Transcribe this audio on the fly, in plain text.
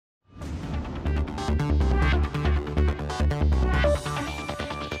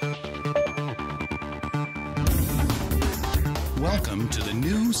to the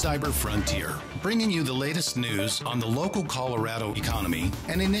new Cyber Frontier, bringing you the latest news on the local Colorado economy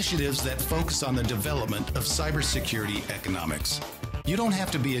and initiatives that focus on the development of cybersecurity economics. You don't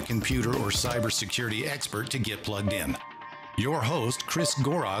have to be a computer or cybersecurity expert to get plugged in. Your host, Chris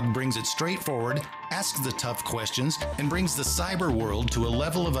Gorog, brings it straightforward, asks the tough questions, and brings the cyber world to a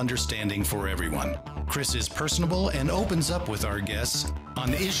level of understanding for everyone. Chris is personable and opens up with our guests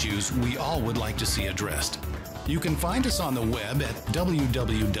on issues we all would like to see addressed. You can find us on the web at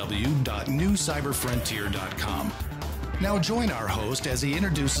www.newcyberfrontier.com. Now join our host as he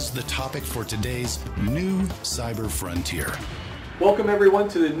introduces the topic for today's New Cyber Frontier. Welcome everyone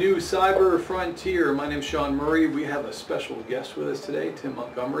to the New Cyber Frontier. My name is Shawn Murray. We have a special guest with us today, Tim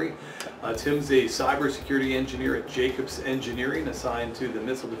Montgomery. Tim's a cybersecurity engineer at Jacobs Engineering, assigned to the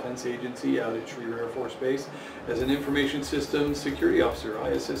Missile Defense Agency out at Schriever Air Force Base as an information systems security officer,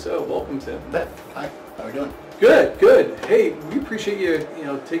 ISSO. Welcome, Tim. Hi, how are we doing? Good, good. Hey, we appreciate you,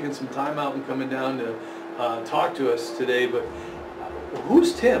 taking some time out and coming down to talk to us today. But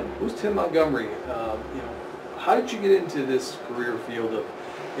who's Tim? Who's Tim Montgomery? How did you get into this career field of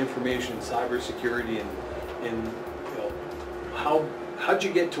information cybersecurity, and how'd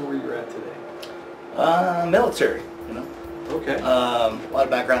you get to where you're at today? Military, Okay. A lot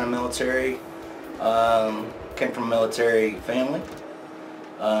of background in military. Came from a military family.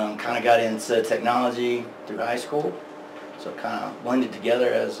 Kind of got into technology through high school, so kind of blended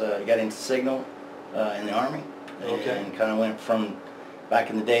together as I got into signal in the Army. Okay. And kind of went from back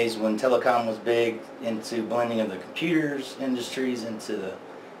in the days when telecom was big into blending of the computers industries into the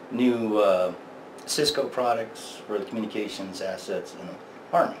new Cisco products for the communications assets in the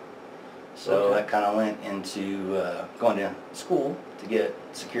Army. So Okay. I kind of went into going to school to get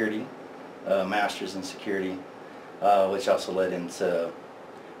security, master's in security, which also led into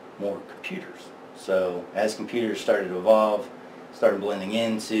more computers. So as computers started to evolve, started blending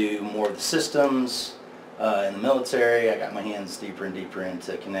into more of the systems in the military, I got my hands deeper and deeper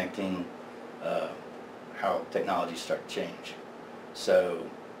into connecting how technologies start to change. So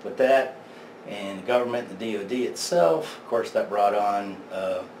with that, and the government, the DoD itself, of course, that brought on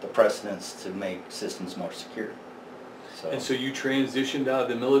the precedence to make systems more secure. And so you transitioned out of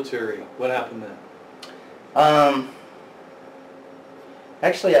the military. What happened then?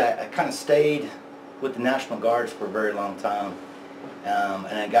 Actually, I kind of stayed with the National Guards for a very long time, and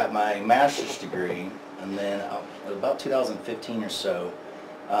I got my master's degree, and then about 2015 or so,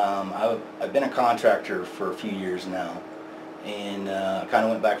 I've been a contractor for a few years now, and I kind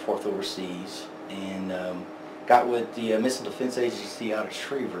of went back and forth overseas, and got with the Missile Defense Agency out of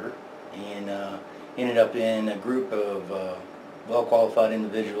Schriever, and ended up in a group of well-qualified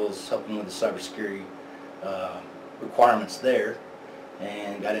individuals helping with the cybersecurity requirements there,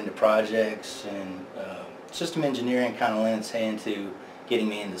 and got into projects, and system engineering kind of lent its hand to getting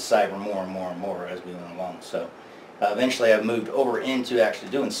me into cyber more and more and more as we went along. So eventually I moved over into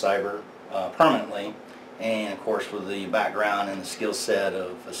actually doing cyber permanently, and of course with the background and the skill set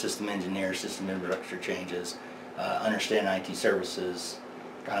of a system engineer, system infrastructure changes, understand IT services,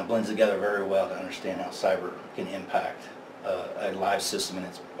 kind of blends together very well to understand how cyber can impact a live system and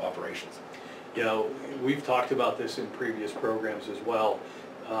its operations. We've talked about this in previous programs as well.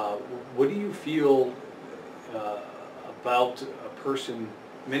 What do you feel about a person,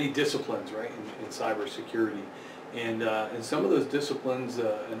 many disciplines, right, in cybersecurity, and some of those disciplines,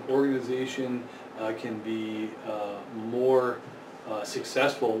 an organization can be more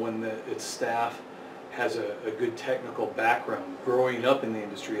successful when its staff has a good technical background, growing up in the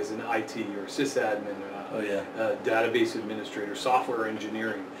industry as an IT or sysadmin, database administrator, software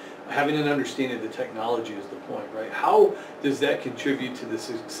engineering. Having an understanding of the technology is the point, right? How does that contribute to the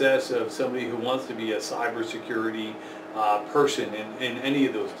success of somebody who wants to be a cybersecurity person in any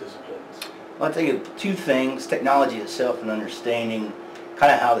of those disciplines? Well, I think of two things: technology itself and understanding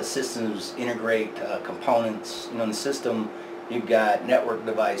kind of how the systems integrate components. In the system, you've got network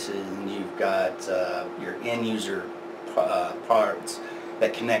devices, and you've got your end user parts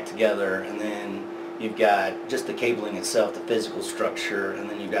that connect together, and then you've got just the cabling itself, the physical structure, and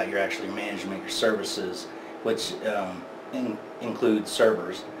then you've got your management, your services, which include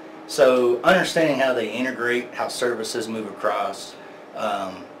servers. So understanding how they integrate, how services move across,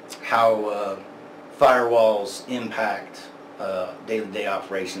 how firewalls impact day-to-day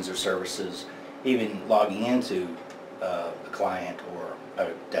operations or services, even logging into a client or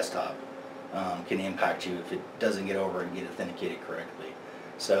a desktop can impact you if it doesn't get over and get authenticated correctly.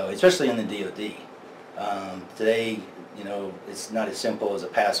 So especially in the DoD. Today, it's not as simple as a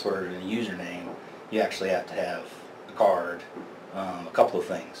password and a username. You actually have to have a card, a couple of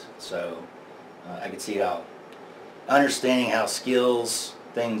things. So I could see how understanding how skills,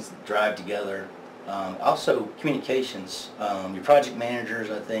 things drive together. Also communications. Your project managers,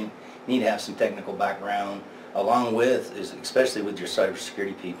 I think, need to have some technical background, along with, especially with your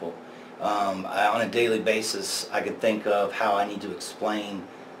cybersecurity people. On a daily basis, I can think of how I need to explain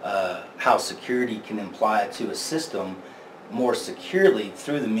how security can apply to a system more securely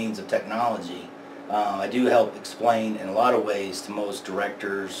through the means of technology. I do help explain in a lot of ways to most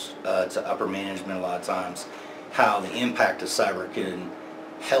directors, to upper management a lot of times, how the impact of cyber can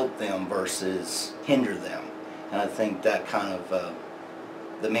help them versus hinder them. And I think that kind of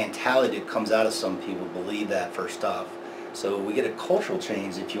the mentality that comes out of some people believe that first off. So we get a cultural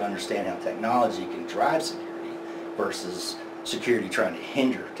change if you understand how technology can drive security versus security trying to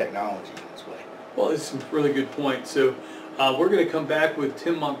hinder technology in this way. Well, it's a really good point. So we're going to come back with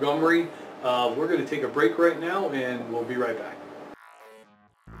Tim Montgomery. We're going to take a break right now, and we'll be right back.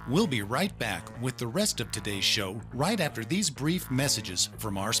 We'll be right back with the rest of today's show right after these brief messages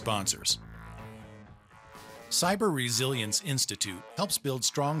from our sponsors. Cyber Resilience Institute helps build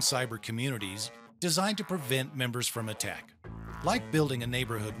strong cyber communities designed to prevent members from attack. Like building a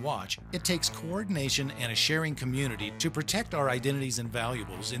neighborhood watch, it takes coordination and a sharing community to protect our identities and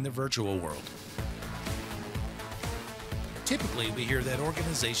valuables in the virtual world. Typically, we hear that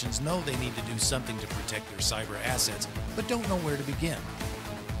organizations know they need to do something to protect their cyber assets, but don't know where to begin.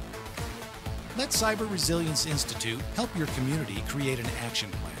 Let Cyber Resilience Institute help your community create an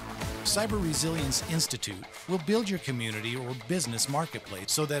action plan. Cyber Resilience Institute will build your community or business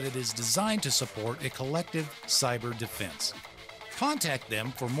marketplace so that it is designed to support a collective cyber defense. Contact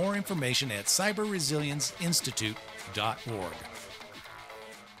them for more information at cyberresilienceinstitute.org.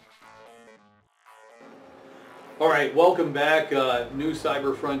 All right, welcome back. New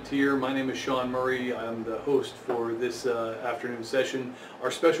Cyber Frontier. My name is Shawn Murray. I'm the host for this afternoon session.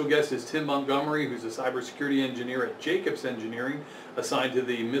 Our special guest is Tim Montgomery, who's a cybersecurity engineer at Jacobs Engineering, assigned to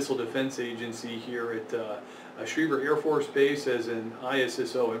the Missile Defense Agency here at Schriever Air Force Base as an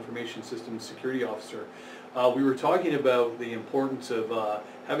ISSO, Information Systems Security Officer. We were talking about the importance of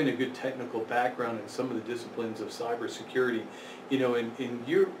having a good technical background in some of the disciplines of cybersecurity. You know, a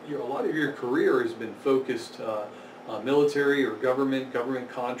lot of your career has been focused military or government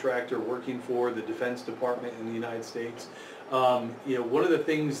contractor working for the Defense Department in the United States. You know, one of the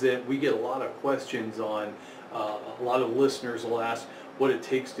things that we get a lot of questions on, a lot of listeners will ask what it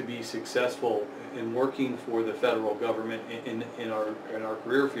takes to be successful in working for the federal government in our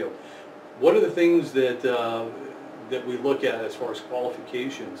career field. What are the things that that we look at as far as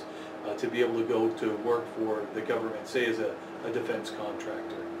qualifications to be able to go to work for the government, say as a defense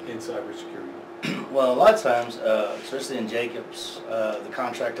contractor in cybersecurity? Well, a lot of times, especially in Jacobs, the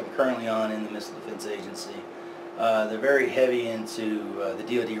contract I'm currently on in the Missile Defense Agency, they're very heavy into the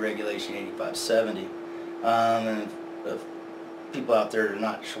DoD Regulation 8570. And if people out there are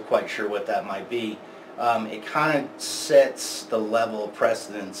not quite sure what that might be, it kind of sets the level of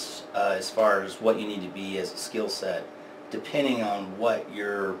precedence as far as what you need to be as a skill set, depending on what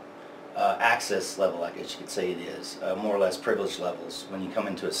your access level, I guess you could say it is, more or less privilege levels. When you come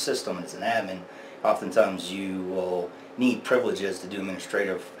into a system as an admin, oftentimes you will need privileges to do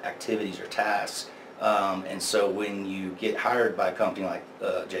administrative activities or tasks. And so when you get hired by a company like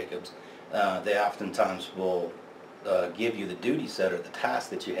Jacobs, they oftentimes will give you the duty set or the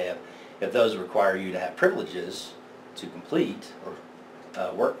task that you have. If those require you to have privileges to complete or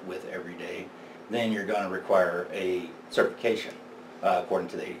work with every day, then you're going to require a certification according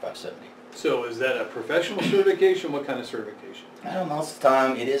to the 8570. So is that a professional certification? What kind of certification? Most of the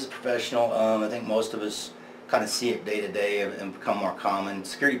time it is professional. I think most of us kind of see it day to day and become more common.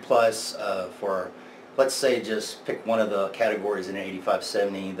 Security Plus for, let's say, just pick one of the categories in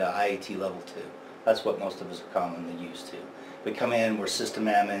 8570, the IAT level 2. That's what most of us are commonly used to. We come in, we're system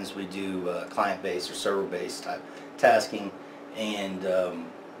admins, we do client-based or server-based type tasking, and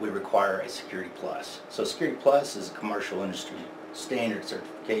we require a Security Plus. So Security Plus is a commercial industry standard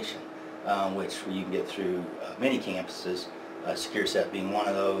certification, which you can get through many campuses, SecureSet being one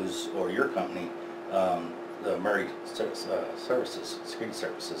of those, or your company, the Murray Security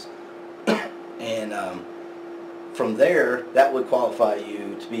Services. And from there, that would qualify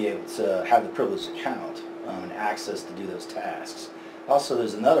you to be able to have the privileged account and access to do those tasks. Also,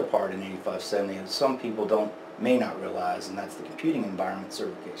 there's another part in 8570 that some people may not realize, and that's the computing environment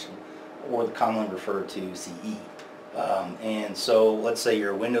certification, or the commonly referred to CE. And so let's say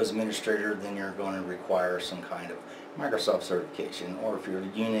you're a Windows administrator, then you're going to require some kind of Microsoft certification, or if you're a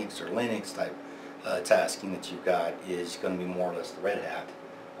Unix or Linux type tasking that you've got is going to be more or less the Red Hat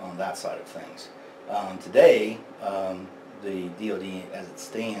on that side of things. Today, the DoD as it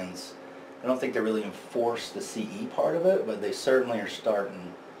stands I don't think they really enforce the CE part of it, but they certainly are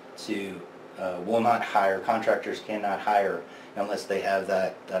starting to, will not hire, contractors cannot hire unless they have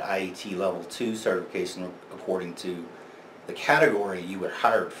that IET level 2 certification according to the category you were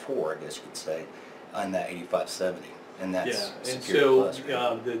hired for, I guess you could say, on that 8570. And that's yeah, and Security so Plus,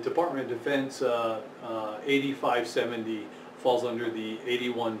 right? the Department of Defense 8570 falls under the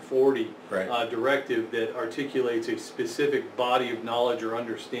 8140 Right. directive that articulates a specific body of knowledge or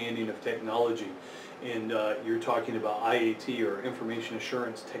understanding of technology. And you're talking about IAT, or Information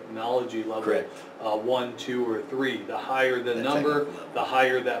Assurance Technology level. Correct. 1, 2, or 3. The higher the number, the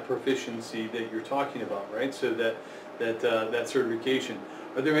higher that proficiency that you're talking about, right? So that certification.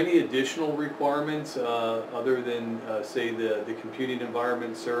 Are there any additional requirements other than, say, the computing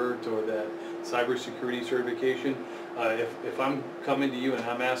environment cert or that cybersecurity certification? If I'm coming to you and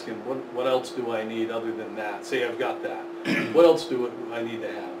I'm asking, what else do I need other than that? Say I've got that. What else do I need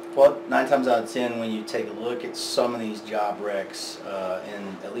to have? Well, 9 times out of 10, when you take a look at some of these job recs,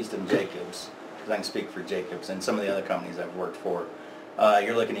 at least in Jacobs, because I can speak for Jacobs and some of the other companies I've worked for,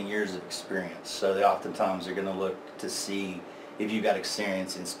 you're looking at years of experience. So they oftentimes are going to look to see if you've got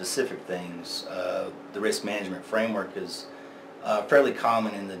experience in specific things. The risk management framework is fairly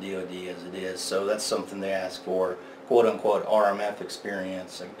common in the DoD as it is, so that's something they ask for, quote-unquote RMF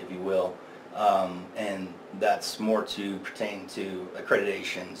experience, if you will. And that's more to pertain to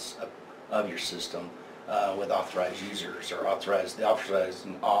accreditations of your system with authorized users, or the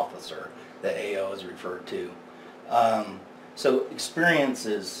authorizing officer that AO is referred to. So experience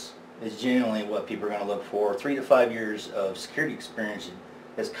is generally what people are going to look for. 3 to 5 years of security experience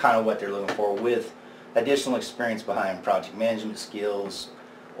is kind of what they're looking for, with additional experience behind project management skills,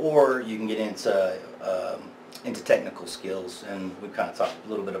 or you can get into technical skills, and we've kind of talked a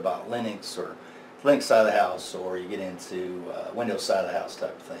little bit about Linux side of the house, or you get into Windows side of the house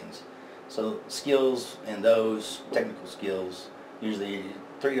type of things. So skills and those technical skills, usually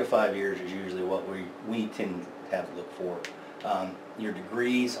 3 to 5 years is usually what we tend to have to look for. Your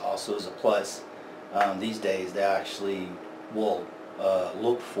degrees also is a plus. These days they actually will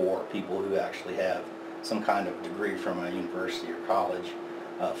look for people who actually have some kind of degree from a university or college,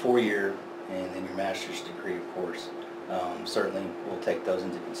 4-year, and then your master's degree, of course. Certainly we'll take those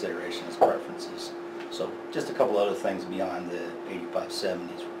into consideration as preferences. So just a couple other things beyond the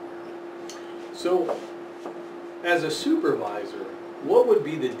 8570s. So as a supervisor, what would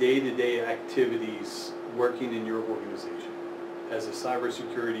be the day-to-day activities working in your organization as a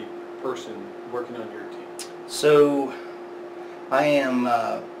cybersecurity person working on your team? So I am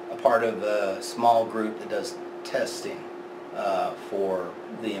a part of a small group that does testing for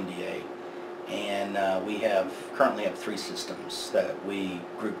the MDA. And we currently have 3 systems that we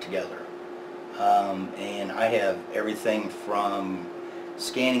group together. And I have everything from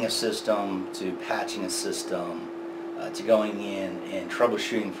scanning a system to patching a system to going in and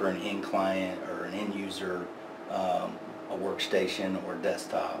troubleshooting for an end client or an end user, a workstation or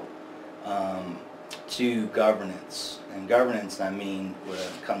desktop, to governance. And governance, I mean, when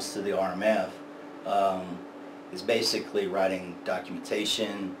it comes to the RMF, is basically writing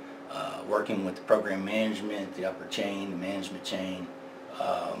documentation, working with the program management, the upper chain, the management chain,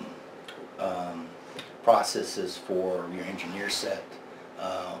 processes for your engineer set,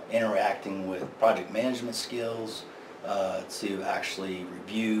 interacting with project management skills to actually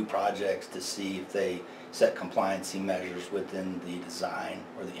review projects to see if they set compliancy measures within the design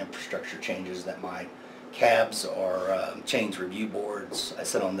or the infrastructure changes that might. CABs or change review boards, I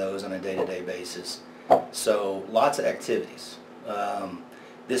sit on those on a day-to-day basis. So lots of activities.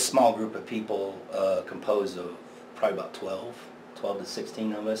 This small group of people composed of probably about 12 to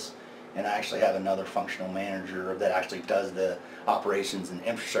 16 of us, and I actually have another functional manager that actually does the operations and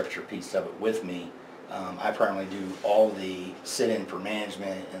infrastructure piece of it with me. I primarily do all the sit-in for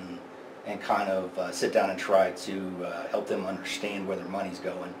management and kind of sit down and try to help them understand where their money's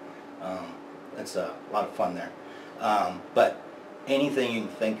going. It's a lot of fun there. But anything you can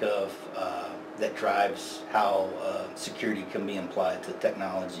think of that drives how security can be applied to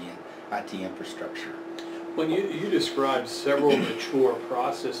technology and IT infrastructure. When you described several mature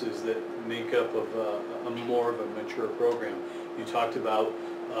processes that make up of a more of a mature program, you talked about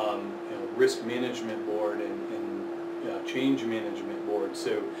risk management board and change management board.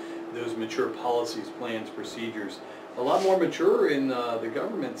 So those mature policies, plans, procedures, a lot more mature in the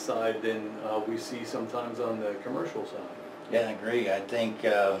government side than we see sometimes on the commercial side. Yeah, I agree. I think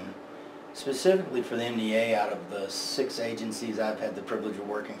specifically for the MDA, out of the 6 agencies I've had the privilege of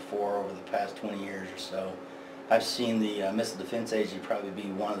working for over the past 20 years or so, I've seen the Missile Defense Agency probably be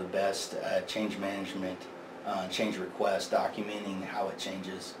one of the best at change management, change requests, documenting how it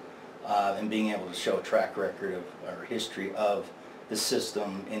changes. and being able to show a track record of or history of the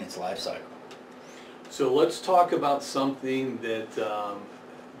system in its life cycle. So let's talk about something that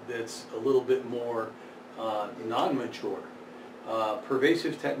that's a little bit more non-mature.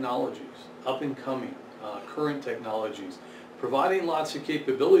 Pervasive technologies, up and coming, current technologies, providing lots of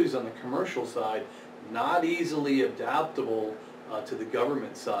capabilities on the commercial side, not easily adaptable to the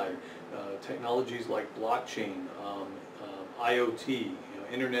government side. Technologies like blockchain, IoT,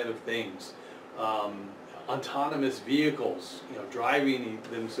 Internet of Things, autonomous vehicles, driving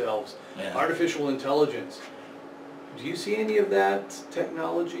themselves, artificial intelligence. Do you see any of that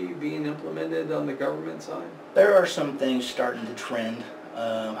technology being implemented on the government side? There are some things starting to trend,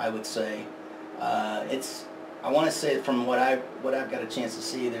 I would say. I want to say from what I've got a chance to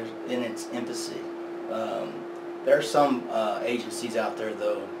see, there's in its infancy. There are some agencies out there,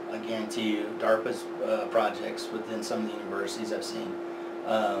 though, I guarantee you, DARPA's projects within some of the universities I've seen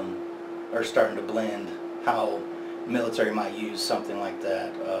are starting to blend how military might use something like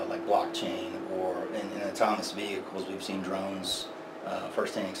that, like blockchain, or in autonomous vehicles. We've seen drones,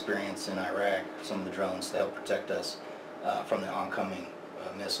 first-hand experience in Iraq, some of the drones to help protect us from the oncoming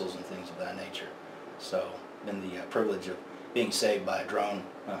missiles and things of that nature. So, been the privilege of being saved by a drone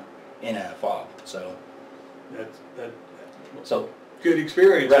in a fog. So, so good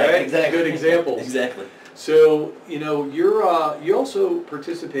experience, right? Exactly. Good example. Exactly. So, you also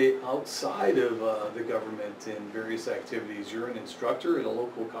participate outside of the government in various activities. You're an instructor at a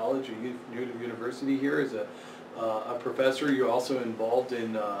local college, a university here as a professor. You're also involved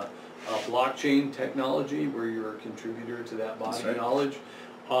in blockchain technology, where you're a contributor to that body of knowledge.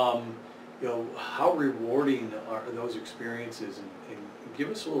 How rewarding are those experiences, and give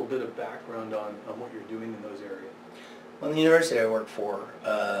us a little bit of background on what you're doing in those areas. Well, in the university I work for,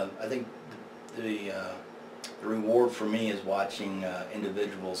 I think the reward for me is watching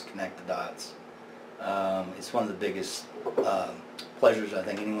individuals connect the dots. It's one of the biggest pleasures I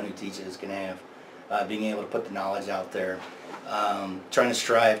think anyone who teaches can have, being able to put the knowledge out there, trying to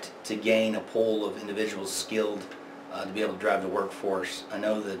strive to gain a pool of individuals skilled to be able to drive the workforce. I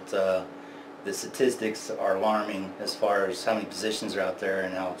know that the statistics are alarming as far as how many positions are out there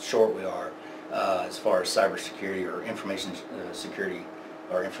and how short we are as far as cybersecurity or information security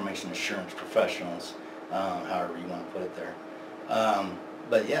or information assurance professionals, however you want to put it there.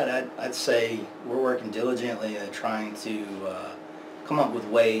 But yeah, I'd say we're working diligently at trying to come up with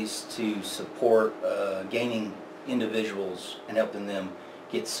ways to support gaining individuals and helping them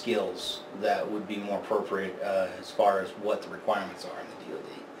get skills that would be more appropriate as far as what the requirements are in the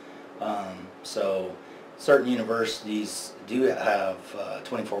DoD. So certain universities do have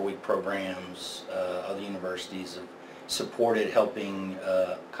 24-week programs. Other universities have supported helping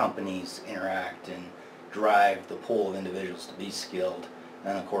companies interact and drive the pool of individuals to be skilled.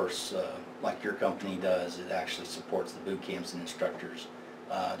 And of course, like your company does, it actually supports the boot camps and instructors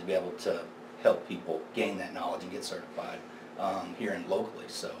to be able to help people gain that knowledge and get certified here and locally.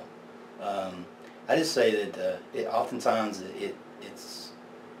 So I just say that oftentimes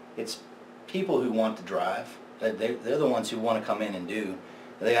it's people who want to drive. They're the ones who want to come in and do.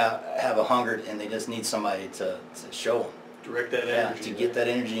 They have a hunger, and they just need somebody to show them. Direct that energy. To get that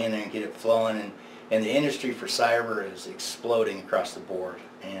energy in there and get it flowing. And the industry for cyber is exploding across the board.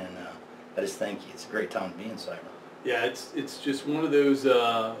 And I just think it's a great time to be in cyber. Yeah, it's just one of those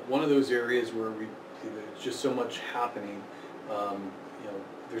areas where there's just so much happening.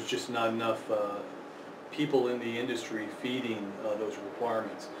 There's just not enough people in the industry feeding those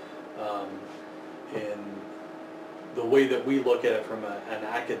requirements. And the way that we look at it from an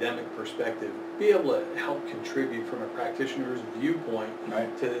academic perspective, be able to help contribute from a practitioner's viewpoint, right,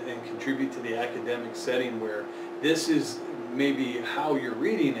 and contribute to the academic setting where this is maybe how you're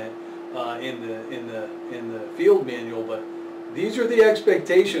reading it in the field manual, but these are the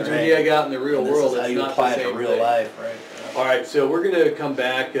expectations when you get out in the real world. It's how you apply it to real life, right? All right, so we're going to come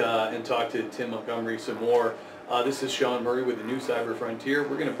back and talk to Tim Montgomery some more. This is Shawn Murray with the New Cyber Frontier.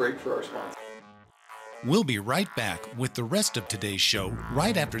 We're going to break for our sponsor. We'll be right back with the rest of today's show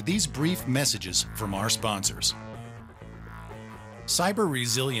right after these brief messages from our sponsors. Cyber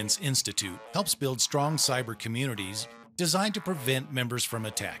Resilience Institute helps build strong cyber communities designed to prevent members from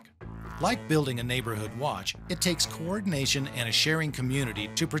attack. Like building a neighborhood watch, it takes coordination and a sharing community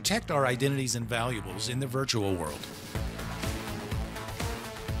to protect our identities and valuables in the virtual world.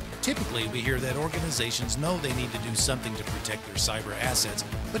 Typically, we hear that organizations know they need to do something to protect their cyber assets,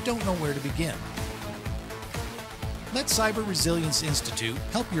 but don't know where to begin. Let Cyber Resilience Institute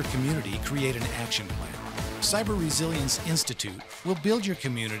help your community create an action plan. Cyber Resilience Institute will build your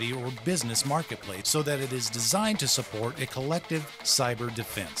community or business marketplace so that it is designed to support a collective cyber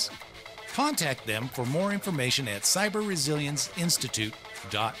defense. Contact them for more information at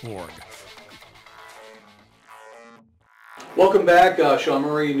cyberresilienceinstitute.org. Welcome back, Shawn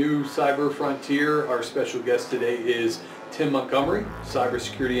Murray, New Cyber Frontier. Our special guest today is Tim Montgomery,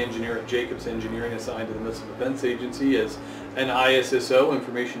 cybersecurity engineer at Jacobs Engineering, assigned to the Missile Defense Agency as an ISSO,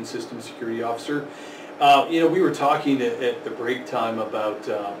 Information Systems Security Officer. We were talking at the break time about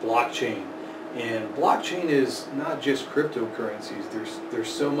blockchain, and blockchain is not just cryptocurrencies. There's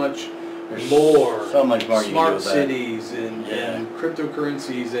so much more. So much more. Smart cities and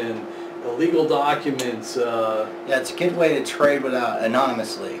cryptocurrencies and illegal documents. Yeah, it's a good way to trade without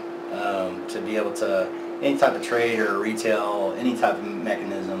anonymously. To be able to any type of trade or retail, any type of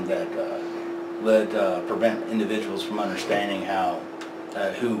mechanism that would prevent individuals from understanding how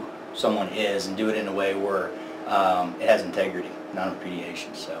who someone is, and do it in a way where it has integrity,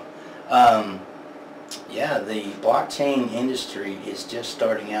 non-repudiation. So, yeah, the blockchain industry is just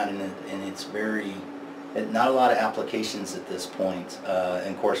starting out, and it's very, not a lot of applications at this point.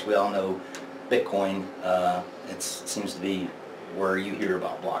 And of course, we all know Bitcoin. It seems to be where you hear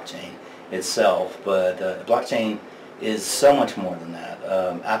about blockchain itself, but blockchain is so much more than that.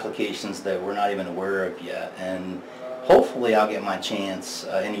 Applications that we're not even aware of yet, and hopefully I'll get my chance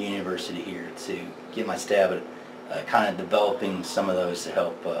in the university here to get my stab at kind of developing some of those to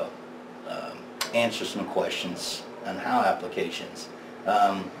help answer some questions on how applications.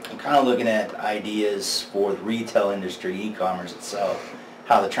 I'm kind of looking at ideas for the retail industry, e-commerce itself,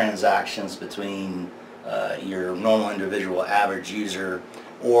 how the transactions between your normal individual average user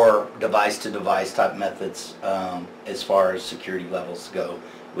or device-to-device type methods as far as security levels go,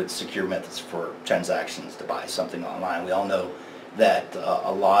 with secure methods for transactions to buy something online. We all know that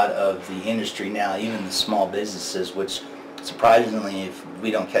a lot of the industry now, even the small businesses, which surprisingly, if we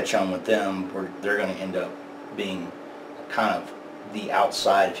don't catch on with them, they're going to end up being kind of the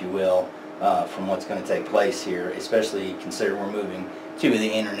outside, if you will, from what's going to take place here, especially considering we're moving to the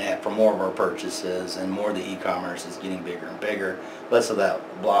internet for more of our purchases, and more of the e-commerce is getting bigger and bigger. Less of that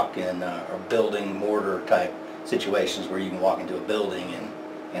block and or building mortar type situations where you can walk into a building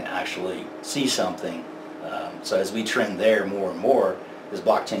and actually see something. So as we trend there more and more, this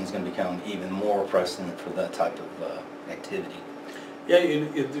blockchain is going to become even more precedent for that type of activity. Yeah,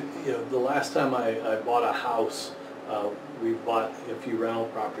 the last time I bought a house, we bought a few rental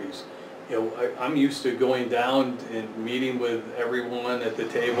properties. I'm used to going down and meeting with everyone at the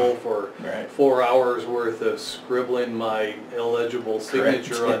table for 4 hours worth of scribbling my illegible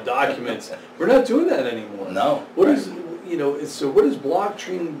signature on documents. We're not doing that anymore. No. So what does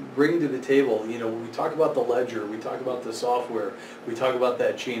blockchain bring to the table? We talk about the ledger, we talk about the software, we talk about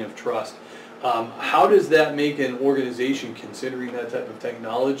that chain of trust. How does that make an organization, considering that type of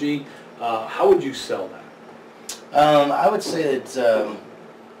technology, how would you sell that? I would say that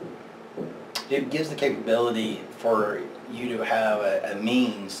it gives the capability for you to have a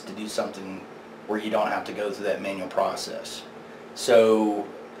means to do something where you don't have to go through that manual process. So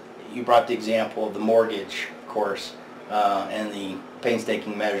you brought the example of the mortgage, of course, and the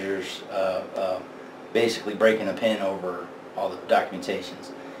painstaking measures, basically breaking a pen over all the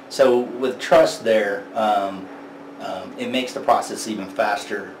documentations. So with trust there, it makes the process even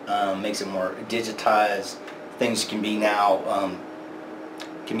faster, makes it more digitized. Things can be now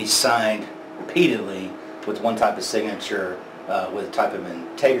can be signed repeatedly with one type of signature, with a type of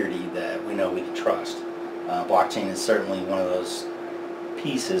integrity that we know we can trust. Blockchain is certainly one of those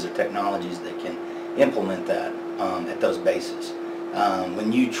pieces or technologies that can implement that at those bases.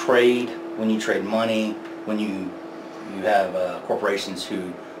 When you trade money, when you have corporations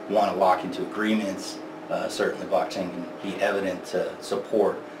who want to lock into agreements, certainly blockchain can be evident to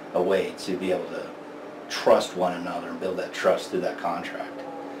support a way to be able to trust one another and build that trust through that contract.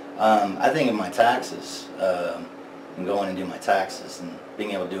 I think of my taxes, and going and do my taxes and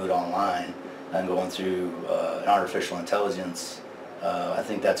being able to do it online and going through an artificial intelligence, I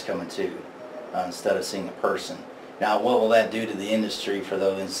think that's coming too, instead of seeing a person. Now, what will that do to the industry for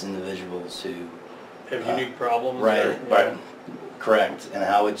those individuals who have unique problems? Right, right, correct. And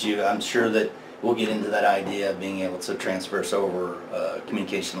how would you, I'm sure that we'll get into that idea of being able to transverse over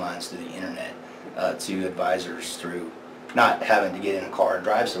communication lines through the internet to advisors, through not having to get in a car and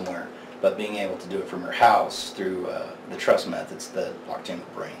drive somewhere, but being able to do it from your house through the trust methods that blockchain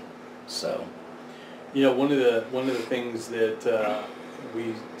will bring. So, one of the things that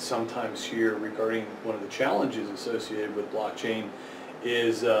we sometimes hear regarding one of the challenges associated with blockchain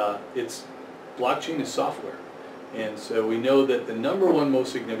is blockchain is software. And so we know that the number one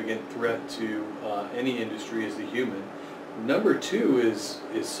most significant threat to any industry is the human. Number two is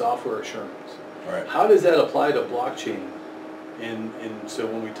software assurance. right. How does that apply to blockchain? And so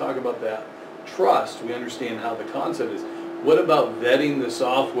when we talk about that trust, we understand how the concept is. What about vetting the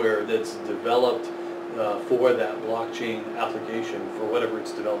software that's developed for that blockchain application, for whatever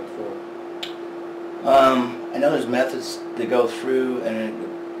it's developed for? I know there's methods that go through,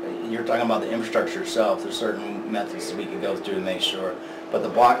 and you're talking about the infrastructure itself. There's certain methods that we can go through to make sure. But the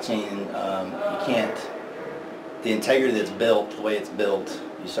blockchain, you can't, the integrity that's built, the way it's built,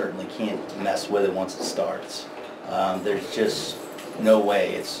 you certainly can't mess with it once it starts. There's just no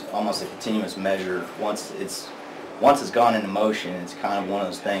way. It's almost a continuous measure. Once it's gone into motion, it's kind of one of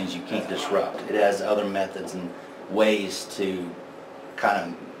those things you can't disrupt. It has other methods and ways to kind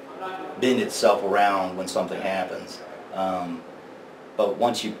of bend itself around when something happens. But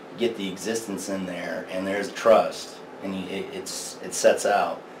once you get the existence in there and there's trust and it sets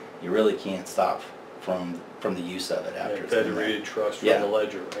out, you really can't stop from the use of it after it's Federated trust from the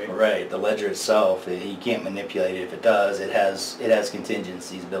ledger, right? Right. The ledger itself, you can't manipulate it. If it does, it has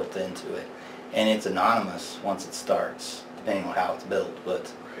contingencies built into it, and it's anonymous once it starts, depending on how it's built.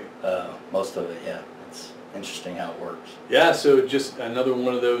 But most of it, it's interesting how it works. Yeah. So just another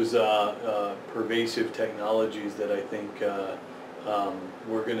one of those pervasive technologies that I think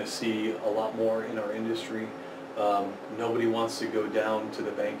we're going to see a lot more in our industry. Nobody wants to go down to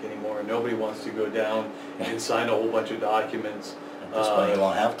the bank anymore. Nobody wants to go down and sign a whole bunch of documents. At this point, you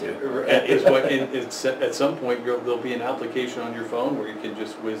won't have to. At this point, at some point, there'll be an application on your phone where you can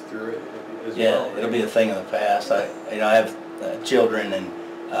just whiz through it as well. Yeah, it'll be a thing of the past. I have children, and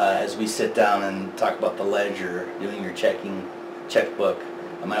as we sit down and talk about the ledger, doing your checkbook,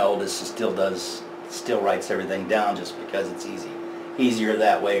 my oldest still writes everything down just because it's easier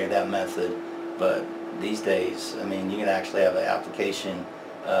that way or that method. But these days, I mean, you can actually have an application,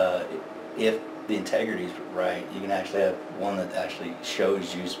 if the integrity is right, you can actually have one that actually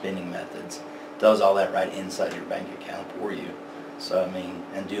shows you spending methods, does all that right inside your bank account for you. So, I mean,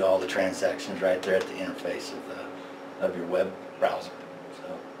 and do all the transactions right there at the interface of your web browser.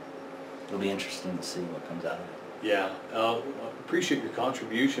 So, it'll be interesting to see what comes out of it. Yeah, appreciate your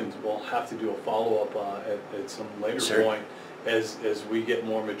contributions. We'll have to do a follow-up at some later point as we get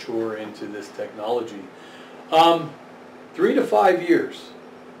more mature into this technology. 3 to 5 years,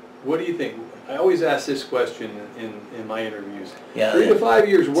 what do you think? I always ask this question in my interviews. Yeah, 3 to 5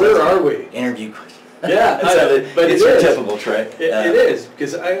 years, where are we? Interview question. Yeah, but it's your typical trick. It is,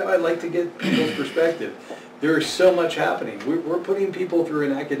 because I like to get people's perspective. There is so much happening. We're putting people through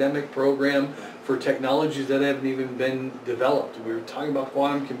an academic program for technologies that haven't even been developed. We were talking about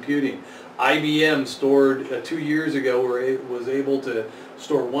quantum computing. IBM stored 2 years ago, was able to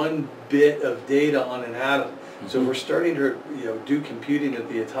store 1 bit of data on an atom. Mm-hmm. So we're starting to do computing at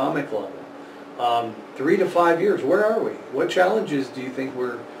the atomic level. 3 to 5 years, where are we? What challenges do you think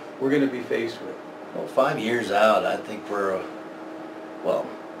we're going to be faced with? Well, 5 years out, I think we're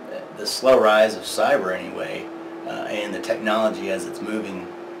the slow rise of cyber anyway, and the technology as it's moving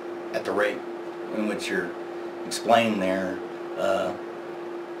at the rate in which you're explaining there,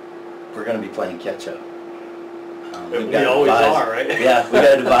 we're going to be playing catch up. We always are, right? Yeah, we've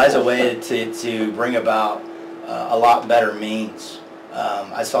got to devise a way to bring about a lot better means.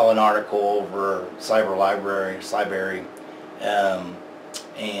 I saw an article over Cyberary,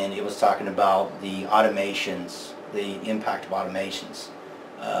 and it was talking about the automations, the impact of automations.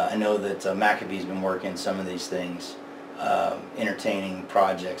 I know that McAfee's been working some of these things, entertaining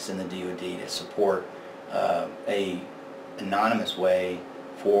projects in the DoD to support a anonymous way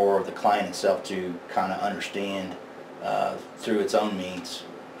for the client itself to kind of understand through its own means,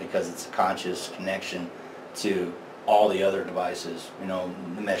 because it's a conscious connection to all the other devices,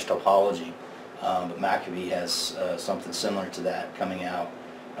 the mesh topology. But McAfee has something similar to that coming out,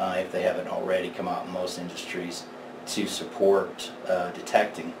 if they haven't already come out in most industries, to support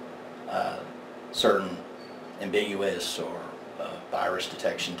detecting certain ambiguous or virus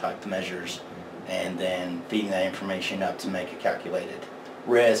detection type measures, and then feeding that information up to make a calculated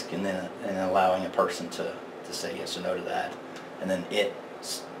risk, and then allowing a person to say yes or no to that, and then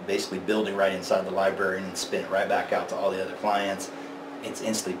it's basically building right inside the library and then spin it right back out to all the other clients. It's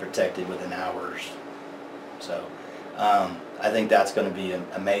instantly protected within hours. So I think that's going to be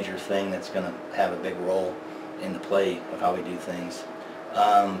a major thing that's going to have a big role in the play of how we do things.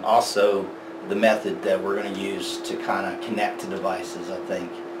 Also, the method that we're going to use to kind of connect to devices, I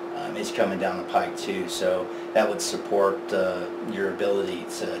think, is coming down the pike too. So that would support your ability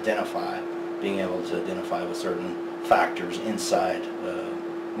to identify, being able to identify with certain factors inside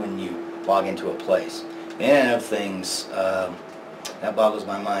when you log into a place. And other things, that boggles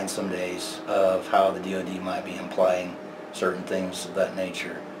my mind some days, of how the DoD might be implying certain things of that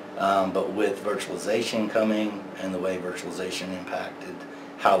nature. But with virtualization coming and the way virtualization impacted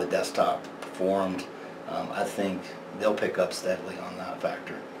how the desktop performed, I think they'll pick up steadily on that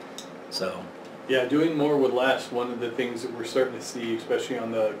factor. So. Yeah, doing more with less. One of the things that we're starting to see, especially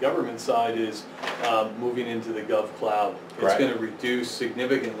on the government side, is moving into the Gov Cloud. It's going to reduce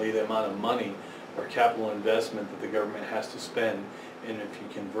significantly the amount of money or capital investment that the government has to spend. And if you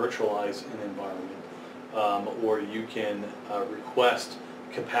can virtualize an environment, or you can request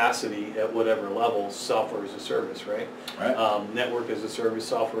capacity at whatever level, software as a service, right? Network as a service,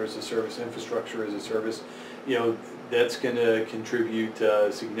 software as a service, infrastructure as a service, you know, that's going to contribute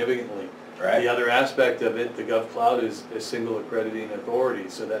significantly. The other aspect of it, the Gov Cloud, is a single accrediting authority,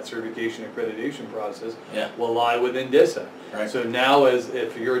 so that certification accreditation process will lie within ISSO. So now,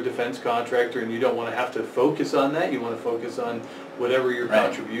 if you're a defense contractor and you don't want to have to focus on that, you want to focus on whatever your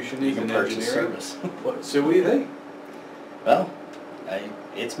contribution is in engineering. Service. So what do you think? Well,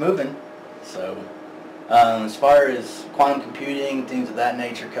 it's moving. So as far as quantum computing, things of that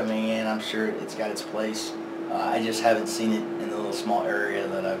nature coming in, I'm sure it's got its place. I just haven't seen it in the little small area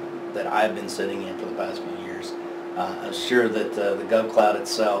that I've been sitting in for the past few years. I'm sure that the Gov Cloud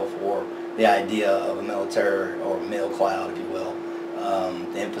itself, or the idea of a military or mil cloud, if you will,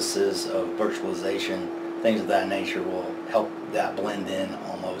 the emphasis of virtualization, things of that nature will help that blend in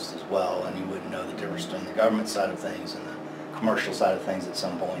almost as well, and you wouldn't know the difference between the government side of things and the commercial side of things at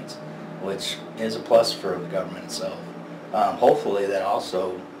some points, which is a plus for the government itself. Hopefully that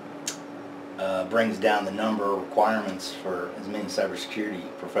also brings down the number of requirements for as many cybersecurity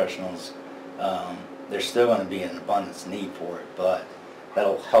professionals. There's still going to be an abundance need for it, but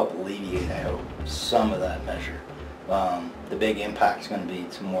that'll help alleviate, I hope, some of that measure. The big impact is going to be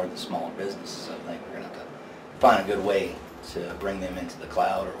to more of the smaller businesses. I think we're going to have to find a good way to bring them into the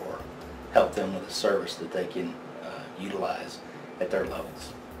cloud, or help them with a service that they can utilize at their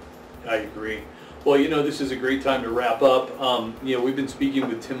levels. I agree. Well, you know, this is a great time to wrap up. You know, we've been speaking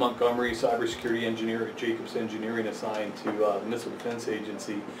with Tim Montgomery, cybersecurity engineer at Jacobs Engineering, assigned to the Missile Defense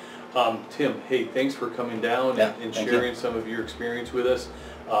Agency. Tim, hey, thanks for coming down and sharing some of your experience with us.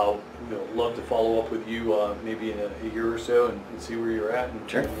 We'd love to follow up with you maybe in a year or so and see where you're at and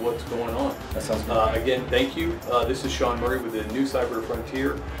what's going on. That sounds good. Again, thank you. This is Shawn Murray with the New Cyber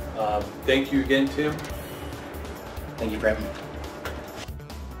Frontier. Thank you again, Tim. Thank you for having me.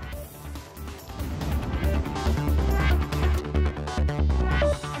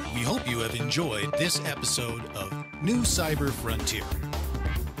 We hope you have enjoyed this episode of New Cyber Frontier.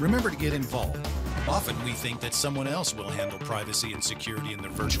 Remember to get involved. Often we think that someone else will handle privacy and security in the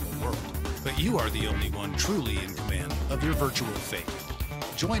virtual world, but you are the only one truly in command of your virtual fate.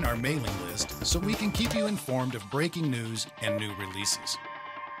 Join our mailing list so we can keep you informed of breaking news and new releases.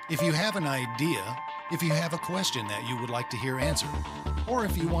 If you have an idea, if you have a question that you would like to hear answered, or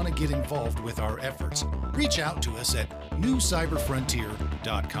if you want to get involved with our efforts, reach out to us at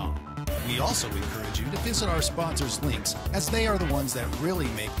newcyberfrontier.com. We also encourage you to visit our sponsors' links, as they are the ones that really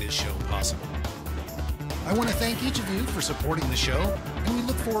make this show possible. I want to thank each of you for supporting the show, and we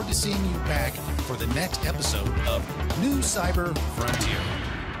look forward to seeing you back for the next episode of New Cyber Frontier.